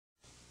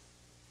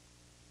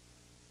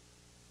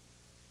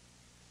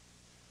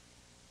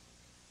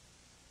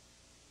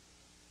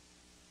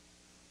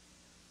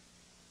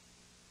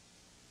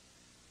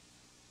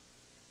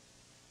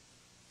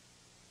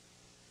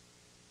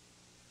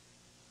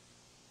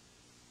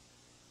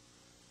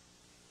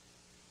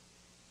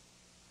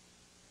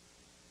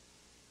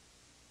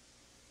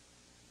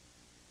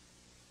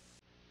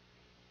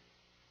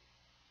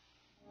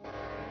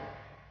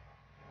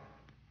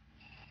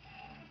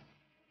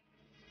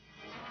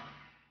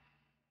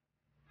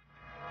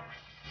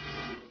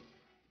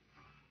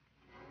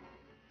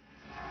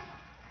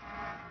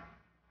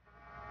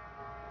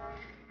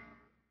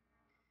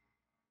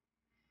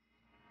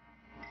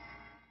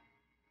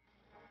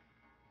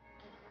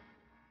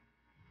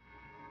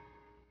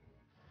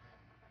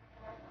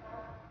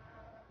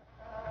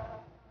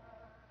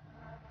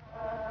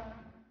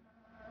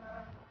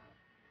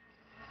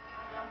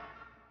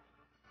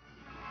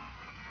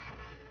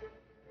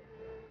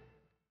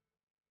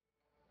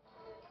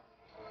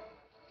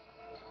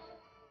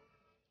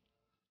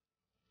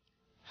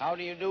How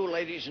do you do,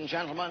 ladies and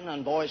gentlemen,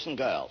 and boys and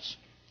girls?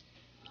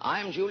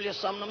 I'm Julius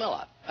Sumner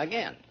Miller,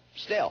 again,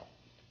 still.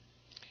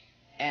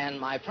 And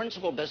my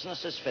principal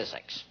business is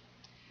physics.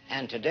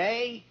 And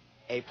today,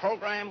 a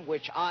program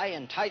which I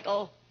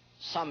entitle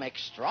Some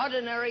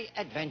Extraordinary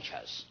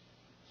Adventures.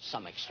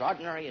 Some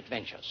Extraordinary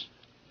Adventures.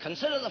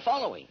 Consider the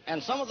following,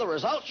 and some of the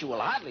results you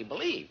will hardly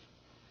believe.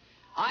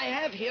 I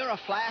have here a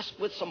flask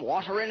with some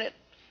water in it,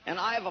 and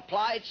I have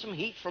applied some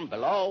heat from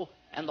below,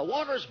 and the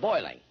water is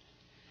boiling.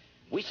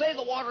 We say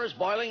the water is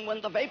boiling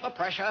when the vapor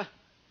pressure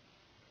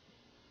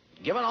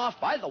given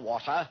off by the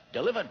water,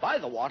 delivered by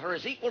the water,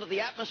 is equal to the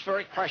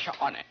atmospheric pressure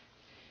on it.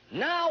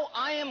 Now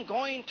I am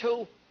going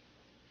to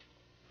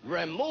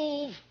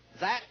remove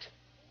that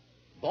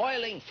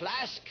boiling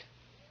flask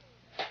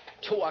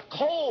to a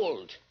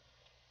cold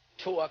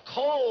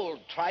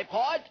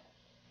tripod,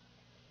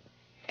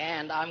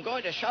 and I'm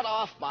going to shut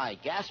off my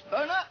gas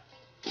burner,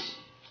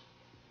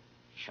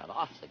 shut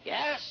off the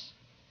gas,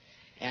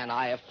 and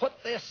I have put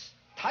this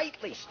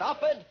tightly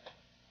stopped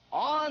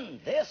on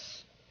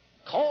this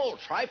cold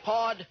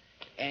tripod,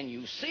 and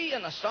you see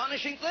an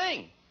astonishing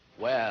thing.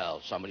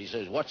 Well, somebody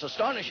says, what's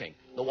astonishing?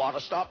 The water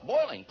stopped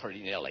boiling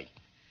pretty nearly.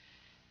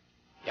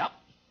 Yep,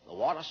 the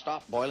water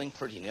stopped boiling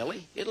pretty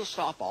nearly. It'll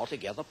stop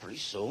altogether pretty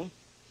soon.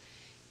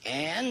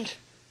 And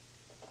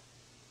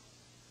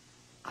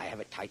I have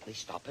it tightly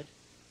stopped.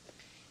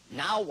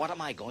 Now what am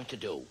I going to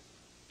do?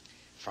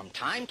 From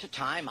time to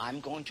time, I'm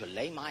going to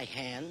lay my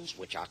hands,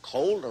 which are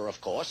colder, of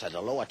course, at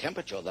a lower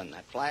temperature than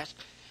that flask.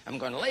 I'm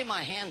going to lay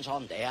my hands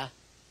on there,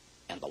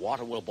 and the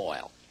water will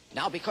boil.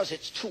 Now, because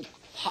it's too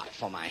hot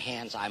for my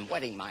hands, I'm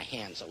wetting my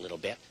hands a little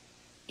bit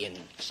in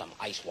some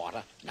ice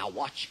water. Now,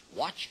 watch.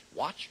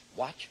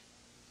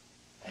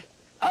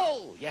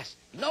 Oh, yes.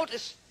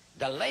 Notice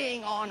the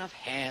laying on of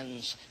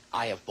hands.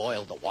 I have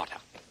boiled the water.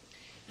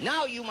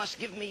 Now you must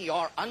give me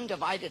your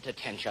undivided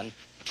attention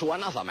to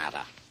another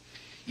matter.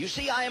 You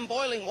see, I am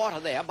boiling water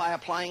there by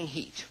applying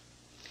heat.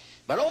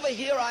 But over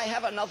here I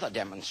have another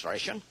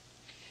demonstration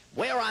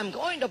where I'm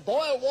going to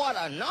boil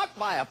water not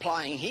by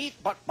applying heat,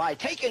 but by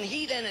taking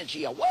heat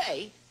energy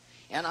away,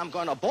 and I'm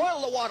going to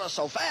boil the water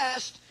so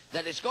fast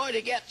that it's going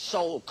to get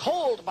so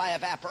cold by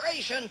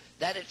evaporation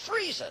that it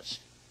freezes.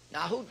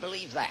 Now, who'd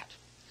believe that?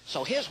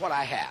 So here's what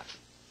I have.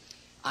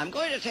 I'm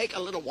going to take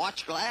a little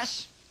watch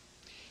glass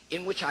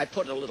in which I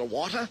put a little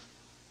water,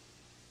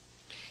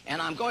 and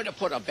I'm going to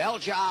put a bell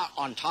jar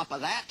on top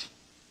of that,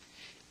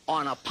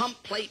 on a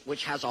pump plate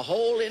which has a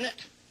hole in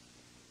it,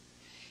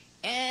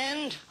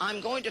 and I'm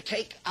going to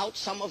take out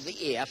some of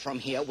the air from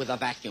here with a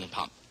vacuum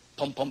pump.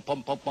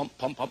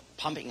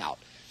 Pumping out.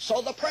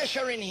 So the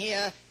pressure in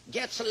here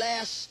gets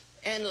less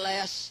and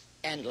less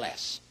and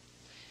less.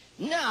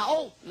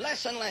 Now,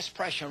 less and less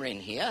pressure in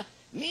here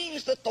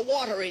means that the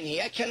water in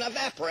here can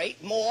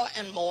evaporate more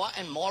and more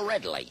and more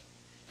readily.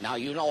 Now,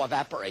 you know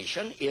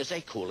evaporation is a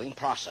cooling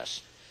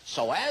process.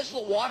 So as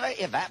the water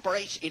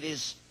evaporates, it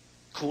is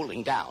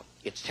cooling down.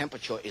 Its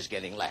temperature is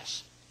getting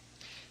less.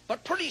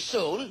 But pretty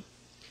soon,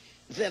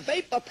 the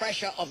vapor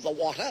pressure of the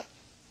water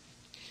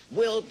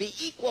will be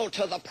equal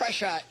to the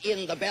pressure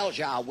in the bell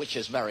jar, which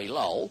is very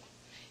low.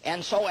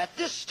 And so at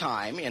this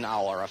time in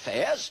our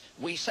affairs,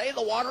 we say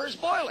the water is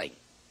boiling.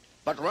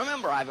 But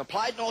remember, I've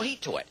applied no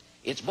heat to it.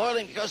 It's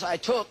boiling because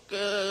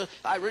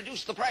I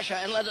reduced the pressure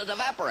and let it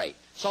evaporate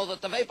so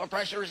that the vapor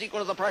pressure is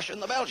equal to the pressure in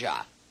the bell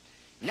jar.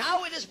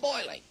 Now it is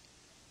boiling.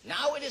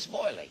 Now it is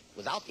boiling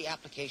without the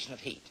application of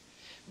heat.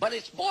 But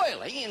it's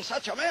boiling in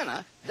such a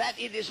manner that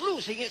it is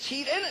losing its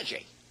heat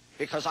energy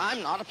because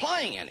I'm not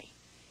applying any.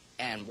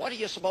 And what do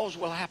you suppose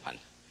will happen?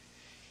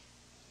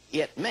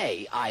 It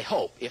may, I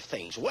hope, if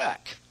things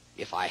work,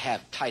 if I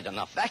have tight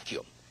enough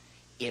vacuum,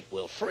 it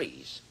will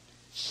freeze.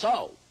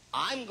 So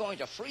I'm going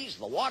to freeze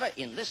the water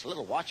in this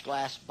little watch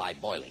glass by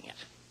boiling it.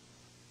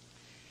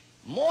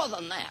 More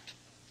than that,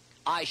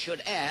 I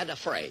should add a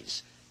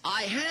phrase.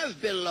 I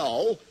have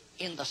below,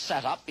 in the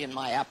setup, in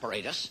my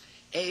apparatus,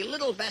 a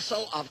little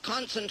vessel of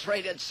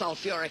concentrated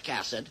sulfuric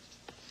acid,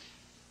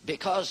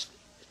 because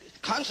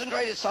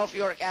concentrated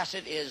sulfuric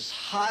acid is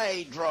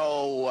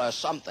hydro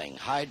something.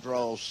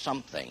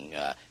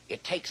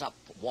 It takes up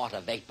water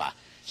vapor.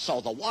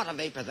 So the water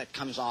vapor that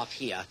comes off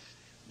here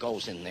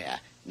goes in there.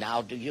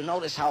 Now, do you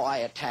notice how I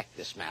attacked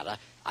this matter?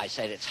 I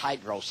said it's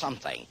hydro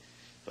something.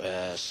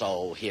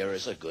 So here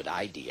is a good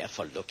idea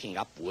for looking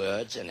up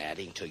words and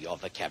adding to your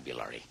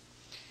vocabulary.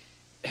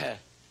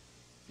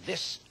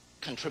 This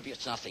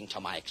contributes nothing to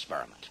my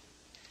experiment.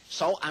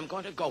 So I'm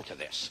going to go to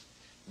this.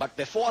 But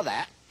before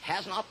that,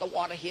 has not the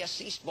water here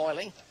ceased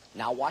boiling?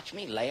 Now watch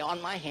me lay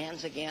on my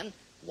hands again.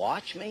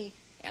 Watch me.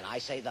 And I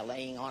say the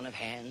laying on of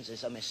hands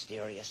is a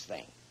mysterious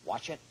thing.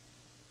 Watch it.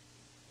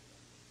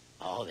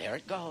 Oh, there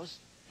it goes.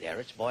 There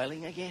it's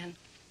boiling again.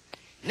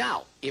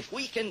 Now, if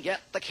we can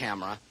get the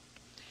camera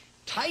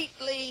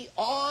tightly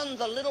on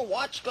the little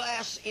watch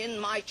glass in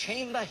my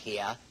chamber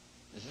here,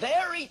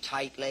 very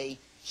tightly,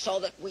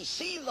 so that we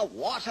see the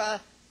water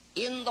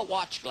in the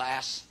watch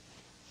glass.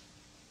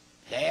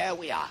 There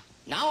we are.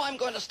 Now I'm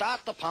going to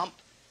start the pump,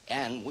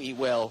 and we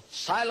will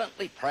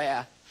silently pray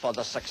for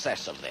the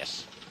success of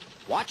this.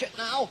 Watch it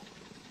now.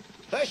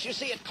 First you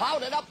see it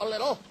clouded up a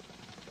little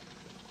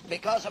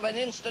because of an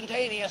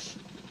instantaneous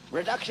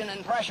reduction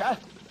in pressure.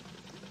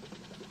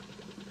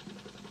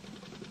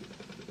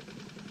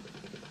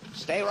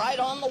 Stay right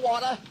on the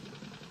water.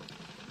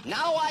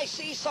 Now I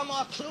see some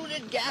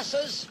occluded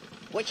gases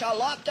which are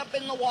locked up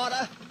in the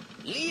water,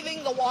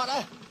 leaving the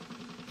water.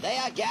 They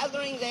are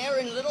gathering there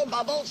in little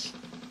bubbles.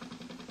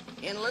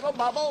 In little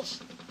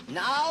bubbles.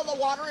 Now the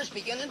water is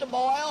beginning to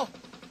boil.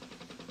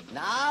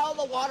 Now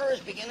the water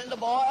is beginning to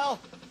boil.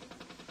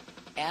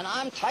 And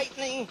I'm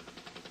tightening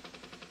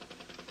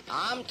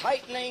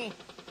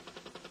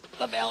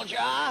the bell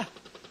jar.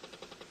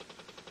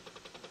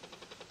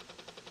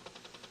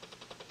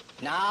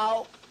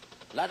 Now,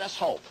 let us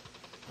hope.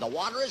 The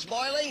water is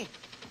boiling.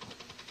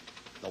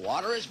 The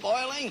water is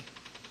boiling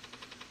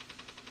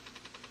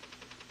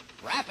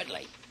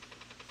rapidly.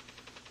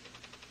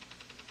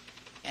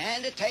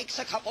 And it takes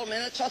a couple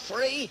minutes or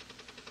 3,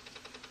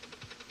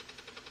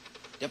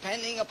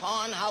 depending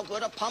upon how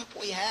good a pump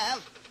we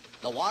have.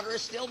 The water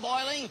is still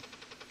boiling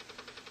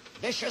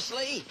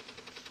viciously.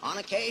 On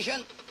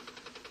occasion,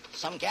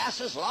 some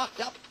gases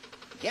locked up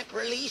get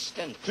released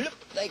and flip,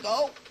 they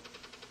go.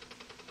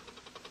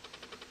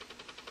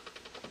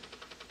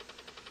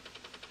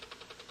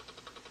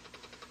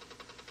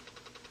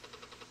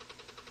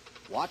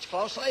 Watch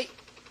closely.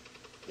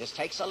 This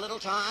takes a little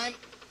time.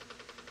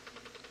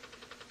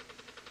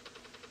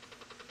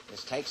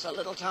 This takes a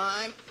little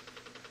time.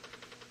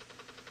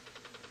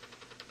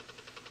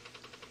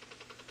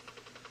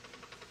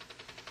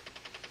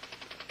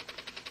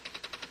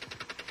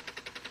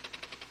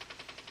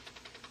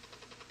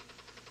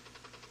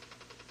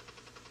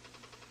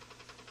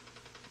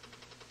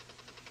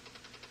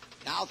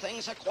 Now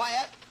things are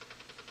quiet.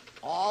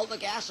 All the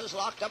gases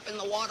locked up in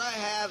the water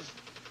have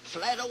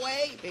fled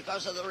away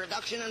because of the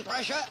reduction in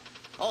pressure.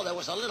 Oh, there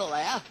was a little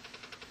there.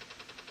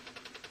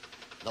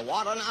 The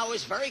water now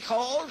is very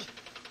cold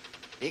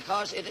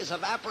because it is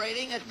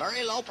evaporating at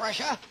very low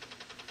pressure.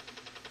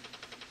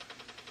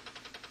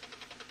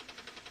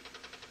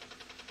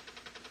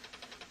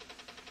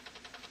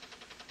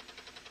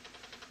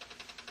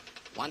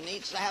 One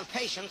needs to have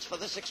patience for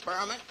this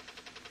experiment.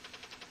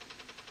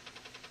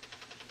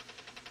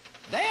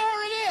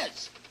 There it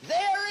is! There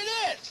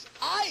it is!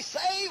 I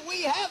say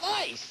we have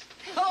ice!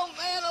 Oh,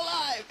 man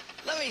alive!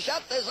 Let me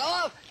shut this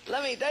off.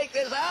 Let me take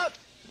this out.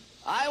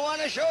 I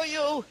want to show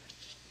you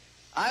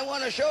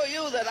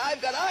that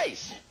I've got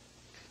ice.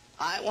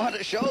 I want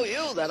to show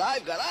you that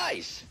I've got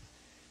ice.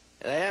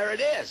 There it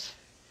is.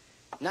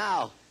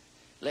 Now,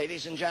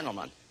 ladies and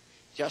gentlemen,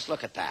 just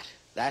look at that.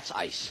 That's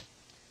ice.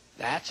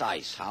 That's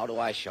ice. How do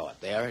I show it?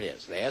 There it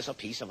is. There's a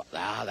piece of...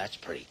 Ah, that's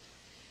pretty.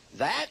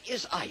 That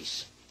is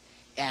ice.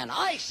 And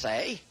I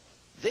say,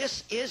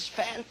 this is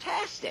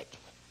fantastic.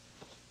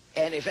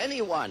 And if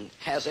anyone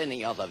has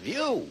any other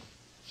view,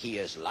 he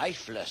is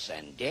lifeless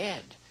and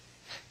dead.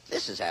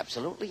 This is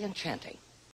absolutely enchanting.